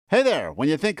Hey there, when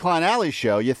you think Klein Alley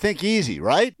Show, you think easy,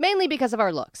 right? Mainly because of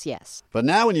our looks, yes. But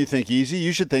now when you think easy,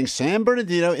 you should think San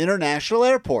Bernardino International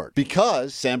Airport.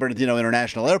 Because San Bernardino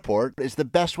International Airport is the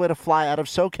best way to fly out of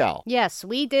SoCal. Yes,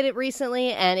 we did it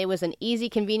recently, and it was an easy,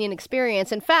 convenient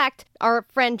experience. In fact, our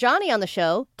friend Johnny on the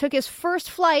show took his first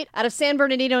flight out of San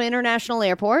Bernardino International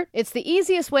Airport. It's the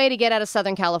easiest way to get out of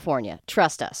Southern California.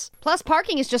 Trust us. Plus,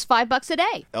 parking is just $5 a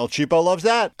day. El Cheapo loves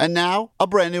that. And now, a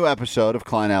brand new episode of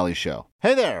Klein Alley Show.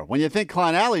 Hey there, when you think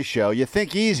Klein Alley Show, you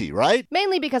think easy, right?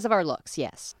 Mainly because of our looks,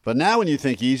 yes. But now when you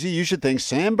think easy, you should think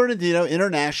San Bernardino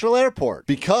International Airport.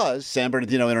 Because San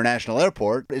Bernardino International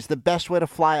Airport is the best way to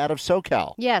fly out of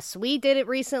SoCal. Yes, we did it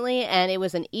recently, and it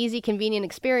was an easy, convenient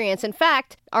experience. In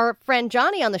fact, our friend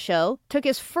Johnny on the show took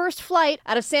his first flight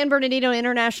out of San Bernardino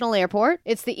International Airport.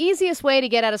 It's the easiest way to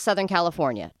get out of Southern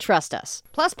California. Trust us.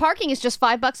 Plus, parking is just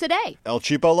 $5 a day. El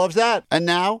Cheapo loves that. And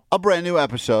now, a brand new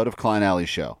episode of Klein Alley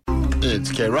Show.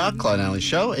 It's K-Rock, Klein Alley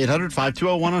Show,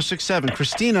 800-520-1067.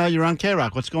 Christina, you're on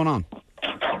K-Rock. What's going on?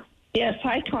 Yes,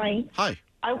 hi, Klein. Hi.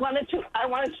 I wanted to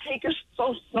take your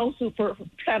snowsuit for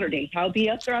Saturday. I'll be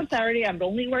up there on Saturday. I'm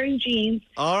only wearing jeans.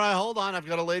 All right, hold on. I've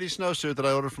got a lady snowsuit that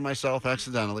I ordered for myself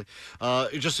accidentally.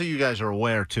 Just so you guys are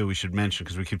aware, too, we should mention,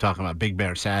 because we keep talking about Big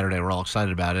Bear Saturday. We're all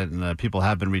excited about it, and people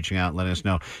have been reaching out and letting us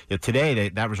know. Today,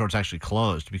 that resort's actually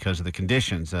closed because of the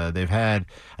conditions. They've had,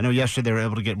 I know yesterday they were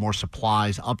able to get more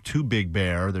supplies up to Big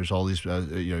Bear. There's all these,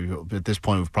 at this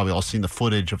point, we've probably all seen the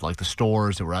footage of, like, the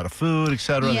stores that were out of food, et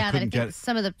cetera. Yeah, but I think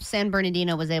some of the San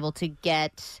Bernardino was able to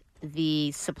get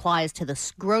the supplies to the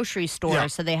grocery store,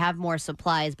 so they have more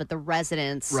supplies, but the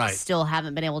residents still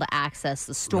haven't been able to access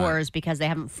the stores because they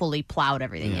haven't fully plowed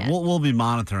everything yet. We'll be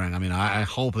monitoring. I mean, I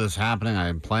hope this is happening.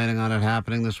 I'm planning on it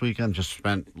happening this weekend. Just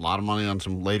spent a lot of money on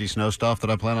some lady snow stuff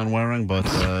that I plan on wearing, but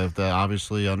they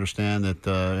obviously understand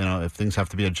that, if things have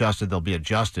to be adjusted, they'll be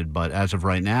adjusted. But as of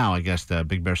right now, I guess the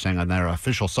Big Bear saying on their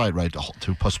official site,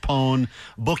 to postpone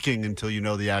booking until you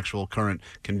know the actual current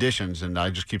conditions. And I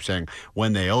just keep saying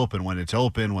when they open, when it's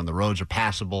open, when the roads are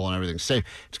passable and everything's safe,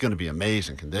 it's going to be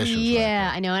amazing conditions. Yeah,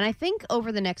 I know. And I think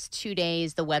over the next 2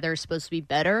 days, the weather is supposed to be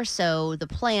better. So the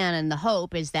plan and the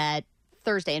hope is that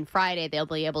Thursday and Friday, they'll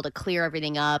be able to clear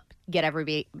everything up, get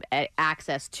everybody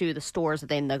access to the stores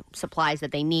and the supplies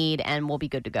that they need, and we'll be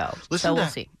good to go. Listen we'll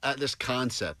see. This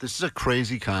concept. This is a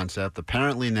crazy concept.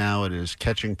 Apparently now it is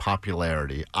catching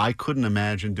popularity. I couldn't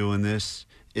imagine doing this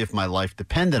if my life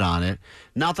depended on it.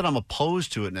 Not that I'm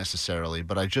opposed to it necessarily,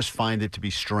 but I just find it to be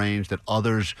strange that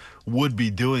others would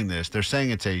be doing this. They're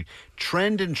saying it's a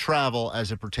trend in travel as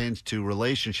it pertains to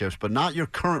relationships, but not your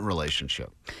current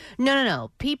relationship. No.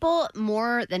 People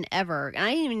more than ever, and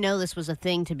I didn't even know this was a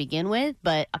thing to begin with,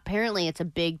 but apparently it's a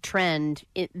big trend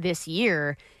this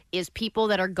year, is people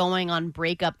that are going on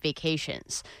breakup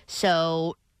vacations.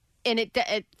 So... And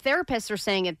therapists are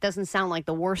saying it doesn't sound like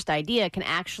the worst idea. It can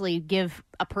actually give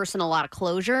a person a lot of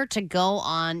closure to go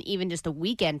on even just a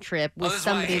weekend trip with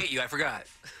somebody. Why I hate you. I forgot.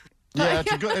 Yeah,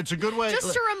 it's a good way.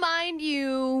 Just to remind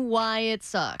you why it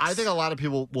sucks. I think a lot of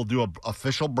people will do an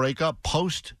official breakup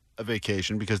post a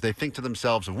vacation because they think to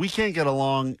themselves, if we can't get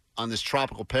along on this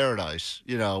tropical paradise,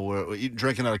 we're eating,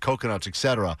 drinking out of coconuts,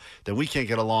 etc., then we can't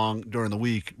get along during the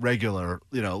week regular,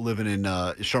 living in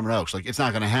Sherman Oaks. Like, it's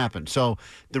not going to happen. So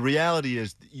the reality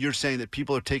is you're saying that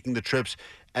people are taking the trips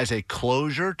as a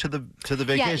closure to the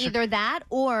vacation? Yeah, either that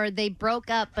or they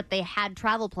broke up, but they had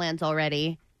travel plans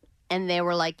already. And they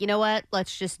were like, you know what?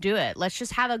 Let's just do it. Let's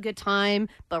just have a good time.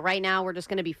 But right now, we're just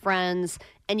going to be friends.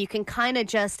 And you can kind of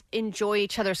just enjoy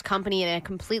each other's company in a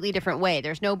completely different way.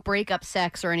 There's no breakup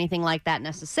sex or anything like that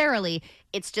necessarily.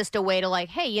 It's just a way to like,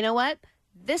 hey, you know what?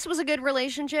 This was a good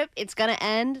relationship. It's going to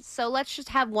end. So let's just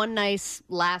have one nice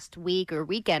last week or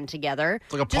weekend together.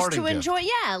 Like a just parting to enjoy,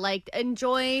 gift.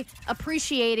 enjoy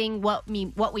appreciating what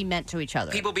we meant to each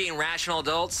other. People being rational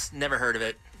adults, never heard of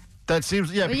it. That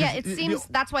seems, yeah. It seems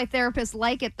that's why therapists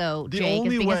like it, though, Jake,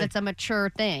 is because it's a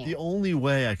mature thing. The only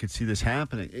way I could see this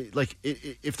happening,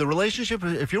 if the relationship,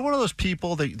 if you're one of those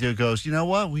people that goes, you know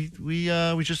what, we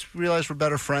just realized we're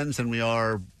better friends than we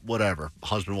are, whatever,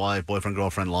 husband, wife, boyfriend,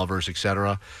 girlfriend, lovers,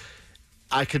 etc.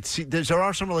 I could see there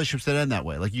are some relationships that end that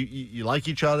way. Like you like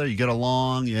each other, you get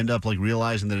along, you end up like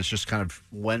realizing that it's just kind of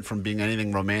went from being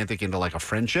anything romantic into like a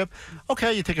friendship.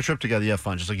 Okay, you take a trip together, you have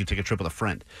fun, just like you take a trip with a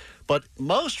friend. But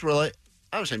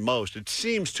I would say most, it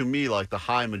seems to me like the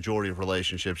high majority of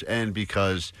relationships end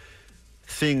because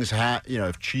things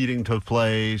if cheating took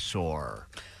place or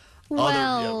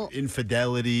Well,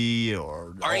 infidelity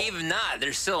or even not.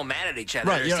 They're still mad at each other.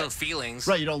 Right, There's yeah. still feelings.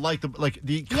 right. You don't like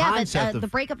the yeah, concept but of the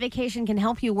breakup vacation can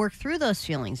help you work through those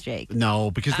feelings, Jake.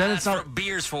 no, because then it's That's not. what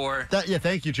beer's for. Yeah,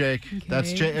 thank you, Jake.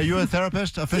 That's Jake. Are you a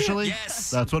therapist officially? Yes.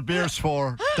 That's what beer's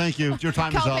for. Thank you. Your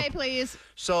time is up. Copay, please.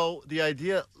 So the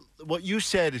idea, what you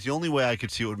said, is the only way I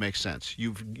could see it would make sense.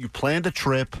 You planned a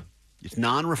trip. It's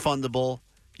non-refundable.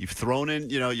 You've thrown in,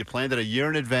 you planned it a year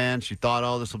in advance. You thought,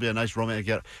 oh, this will be a nice romantic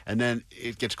get, and then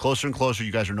it gets closer and closer.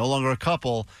 You guys are no longer a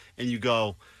couple, and you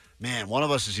go, man, one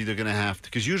of us is either going to have to,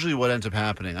 because usually what ends up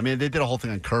happening, I mean, they did a whole thing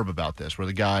on Curb about this, where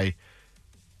the guy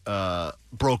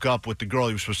broke up with the girl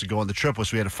he was supposed to go on the trip with,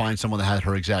 so he had to find someone that had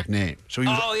her exact name. So he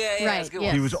was, Oh, yeah, Right, that's a good yeah.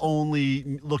 one. he was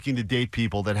only looking to date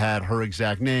people that had her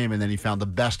exact name, and then he found the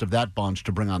best of that bunch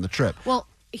to bring on the trip. Well,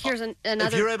 here's If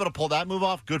another. you're able to pull that move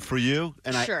off, good for you,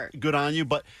 and Sure. good on you.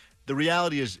 But the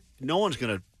reality is, no one's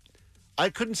going to. I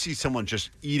couldn't see someone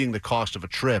just eating the cost of a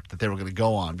trip that they were going to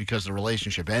go on because the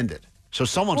relationship ended. So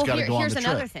someone's got to go on here's the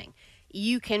another trip. thing.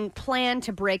 You can plan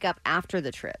to break up after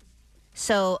the trip.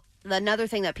 So another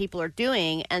thing that people are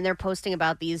doing, and they're posting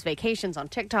about these vacations on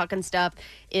TikTok and stuff,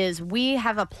 is we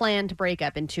have a plan to break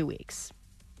up in 2 weeks.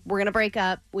 We're going to break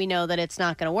up. We know that it's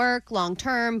not going to work long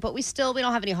term, but we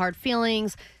don't have any hard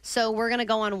feelings. So we're going to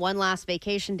go on one last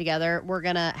vacation together. We're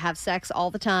going to have sex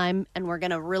all the time, and we're going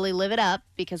to really live it up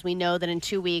because we know that in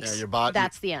 2 weeks, Your body,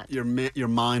 that's the end. Your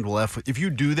mind will if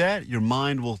you do that, your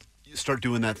mind will start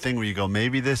doing that thing where you go,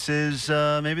 maybe this is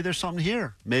maybe there's something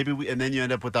here. And then you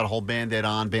end up with that whole Band-Aid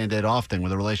on, Band-Aid off thing where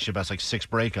the relationship has like 6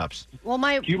 breakups. Well,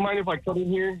 Do you mind if I come in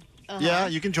here? Yeah,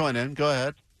 you can join in. Go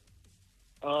ahead.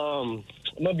 I'm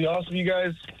gonna be honest with you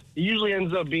guys. It usually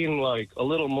ends up being like a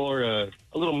little more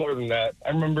than that. I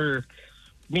remember,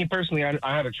 me personally,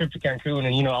 I had a trip to Cancun,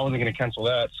 and I wasn't gonna cancel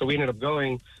that, so we ended up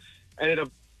going. Ended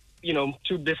up,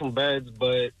 2 different beds,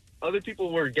 but other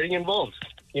people were getting involved.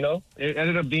 It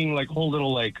ended up being like whole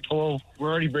little oh, we're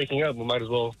already breaking up. We might as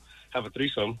well have a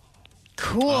threesome.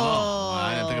 Cool. Oh,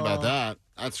 I didn't think about that.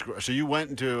 So you went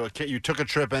into you took a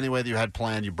trip anyway that you had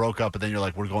planned. You broke up, but then you're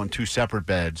like, we're going 2 separate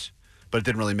beds. But it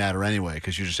didn't really matter anyway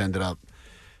because you just ended up.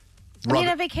 I mean,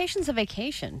 a vacation's a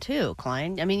vacation, too,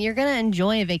 Klein. I mean, you're going to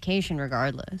enjoy a vacation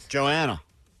regardless. Joanna.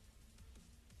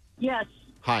 Yes.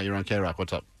 Hi, you're on K-Rock.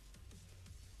 What's up?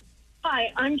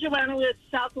 Hi, I'm Joanna with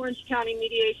South Orange County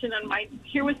Mediation, and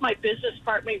here with my business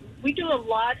partner. We do a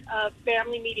lot of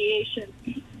family mediation,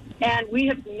 and we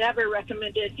have never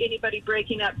recommended anybody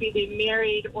breaking up, be they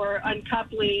married or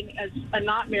uncoupling as a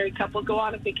not married couple, go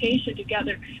on a vacation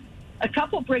together. A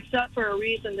couple breaks up for a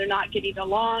reason. They're not getting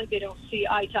along. They don't see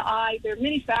eye to eye. There are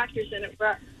many factors in it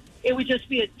where it would just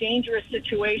be a dangerous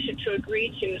situation to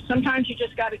agree to. Sometimes you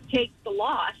just got to take the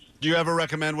loss. Do you ever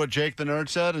recommend what Jake the Nerd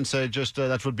said and say just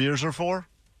that's what beers are for?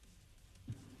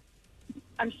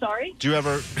 I'm sorry? Do you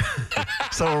ever?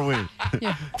 So are we.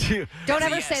 Yeah. Do Don't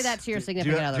ever Yes. say that to your you,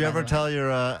 significant other. do you by the ever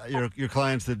way. tell your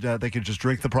clients that they could just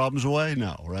drink the problems away?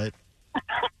 No, right?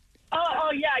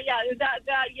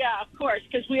 Yeah, of course,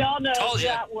 because we all know Told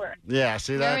ya. that works. Yeah,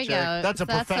 see There that, we Jake? go. That's a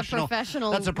professional. That's a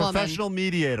woman. professional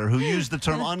mediator who used the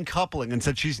term uncoupling and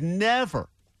said she's never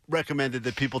recommended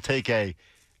that people take a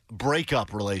breakup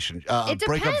It breakup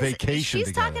depends. vacation She's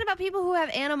together. talking about people who have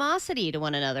animosity to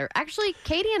one another. Actually,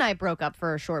 Katie and I broke up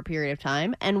for a short period of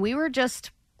time, and we were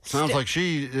just Sounds like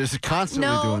she is constantly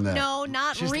no, doing that. no,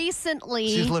 not She's- recently.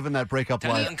 She's living that breakup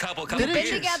Time to life. uncouple, couple We've been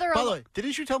beers. together By a the way,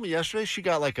 didn't you tell me yesterday she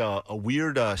got like a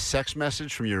weird sex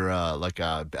message from your a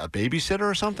babysitter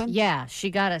or something? Yeah,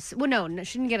 she got a. Well, no,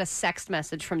 she didn't get a sext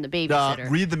message from the babysitter.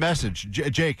 Read the message,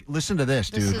 Jake. Listen to this,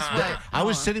 This dude. is what- I was hold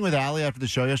on. sitting with Allie after the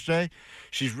show yesterday.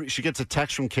 She gets a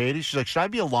text from Katie. She's like, "Should I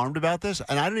be alarmed about this?"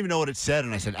 And I didn't even know what it said.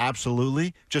 And I said,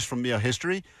 "Absolutely," just from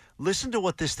history. Listen to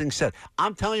what this thing said.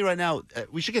 I'm telling you right now,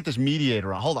 we should get this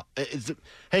mediator on. Hold on.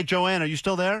 Hey, Joanne, are you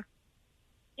still there?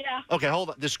 Yeah. Okay, hold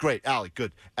on. This is great. Allie,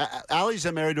 good. Allie's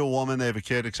married to a woman. They have a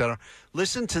kid, etc.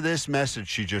 Listen to this message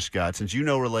she just got, since you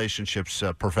know relationships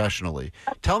professionally.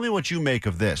 Tell me what you make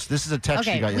of this. This is a text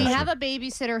Okay, she got we yesterday. have a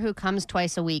babysitter who comes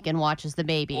twice a week and watches the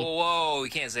baby. Whoa, we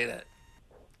can't say that.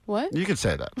 What? You can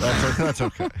say that. That's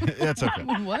okay. That's okay.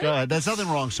 What? Go ahead. There's nothing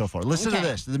wrong so far. Listen to Okay.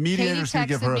 this. The mediator's going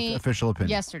to Katie give her texted me official opinion.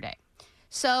 Yesterday.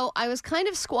 So I was kind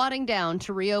of squatting down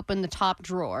to reopen the top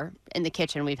drawer in the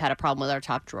kitchen. We've had a problem with our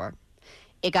top drawer.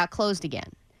 It got closed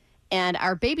again. And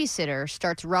our babysitter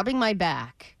starts rubbing my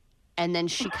back. And then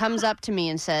she comes up to me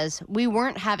and says, "We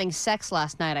weren't having sex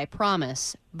last night, I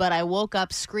promise, but I woke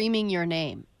up screaming your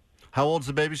name." How old's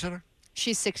the babysitter?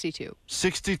 She's 62.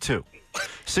 62.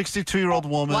 62-year-old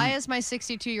woman. Why is my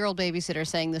 62-year-old babysitter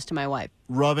saying this to my wife?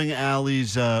 Rubbing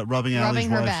Allie's Rubbing her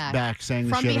wife's back, saying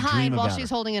that from she had a behind dream while about she's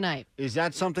her. holding a knife. Is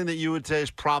that something that you would say is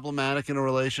problematic in a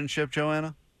relationship,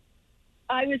 Joanna?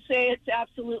 I would say it's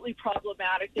absolutely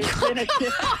problematic. There's been a shift.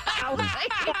 Get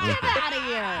out of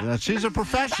here. Yeah, she's a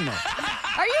professional.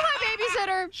 Are you my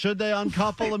babysitter? Should they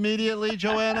uncouple immediately,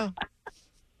 Joanna?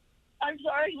 I'm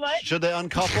sorry, what? Should they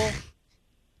uncouple?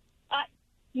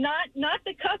 Not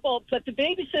the couple, but the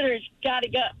babysitter's got to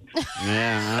go.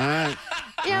 Yeah, all right.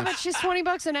 Yeah, but she's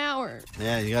 $20 an hour.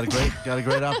 Yeah, you got a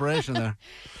great operation there.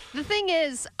 The thing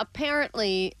is,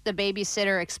 apparently, the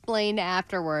babysitter explained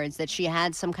afterwards that she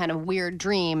had some kind of weird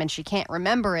dream and she can't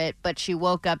remember it, but she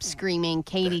woke up screaming,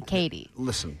 "Katie, Katie."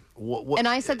 Listen, And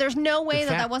I said, there's no way The that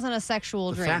fact- that wasn't a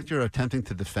sexual the dream. fact you're attempting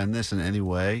to defend this in any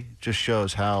way just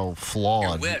shows how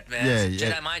flawed. You're whipped, man. Yeah, It's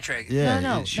yeah, Jedi mind trick. yeah.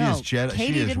 no. She is Jedi.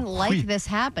 Katie she is didn't like whip- this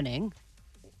happening.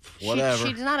 Whatever.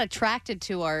 She's not attracted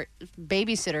to our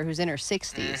babysitter who's in her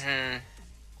 60s.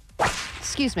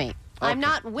 Excuse me. I'm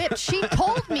not whipped. She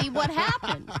told me what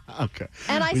happened. Okay.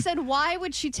 And I said, why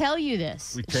would she tell you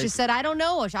this? She said, I don't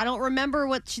know. I don't remember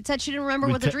what she said. She didn't remember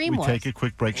what the dream was. We take a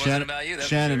quick break. Wasn't Shannon, about you, that's for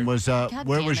Shannon sure. was God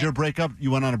where damn was it. your breakup?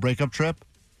 You went on a breakup trip?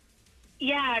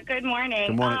 Yeah, good morning.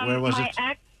 Good morning. Where was it?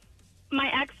 My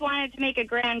ex wanted to make a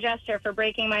grand gesture for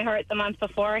breaking my heart the month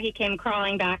before. He came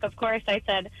crawling back, of course. I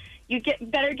said,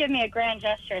 better give me a grand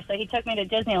gesture. So he took me to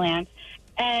Disneyland.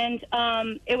 And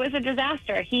it was a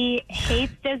disaster. He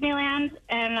hates Disneyland,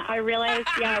 and I realized,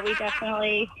 we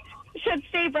definitely should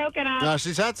stay broken up. No,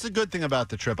 see, that's the good thing about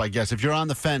the trip, I guess. If you're on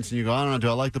the fence and you go, I don't know, do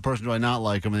I like the person, do I not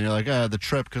like him? And you're like, the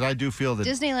trip, because I do feel that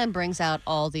Disneyland brings out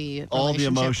all the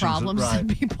emotions problems right,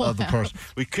 that people of the have. person.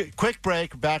 Quick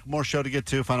break, back, more show to get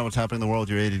to, find out what's happening in the world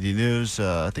with your ADD news.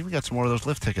 I think we got some more of those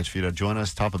lift tickets for you to join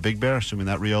us top of Big Bear, assuming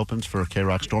that reopens for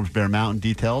K-Rock Storms Bear Mountain.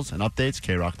 Details and updates,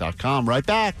 KRock.com. Right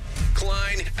back.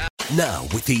 Klein. Now,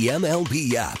 with the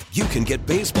MLB app, you can get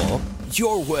baseball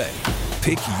your way.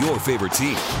 Pick your favorite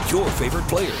team, your favorite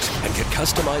players, and get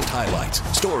customized highlights,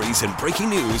 stories, and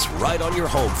breaking news right on your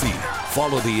home feed.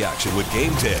 Follow the action with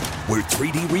Game Day, where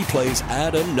 3D replays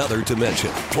add another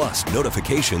dimension. Plus,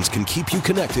 notifications can keep you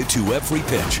connected to every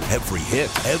pitch, every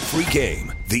hit, every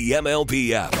game. The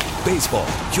MLB app. Baseball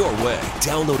your way.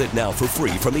 Download it now for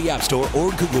free from the App Store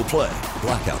or Google Play.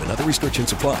 Blackout and other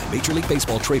restrictions apply. Major League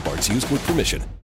Baseball trademarks used with permission.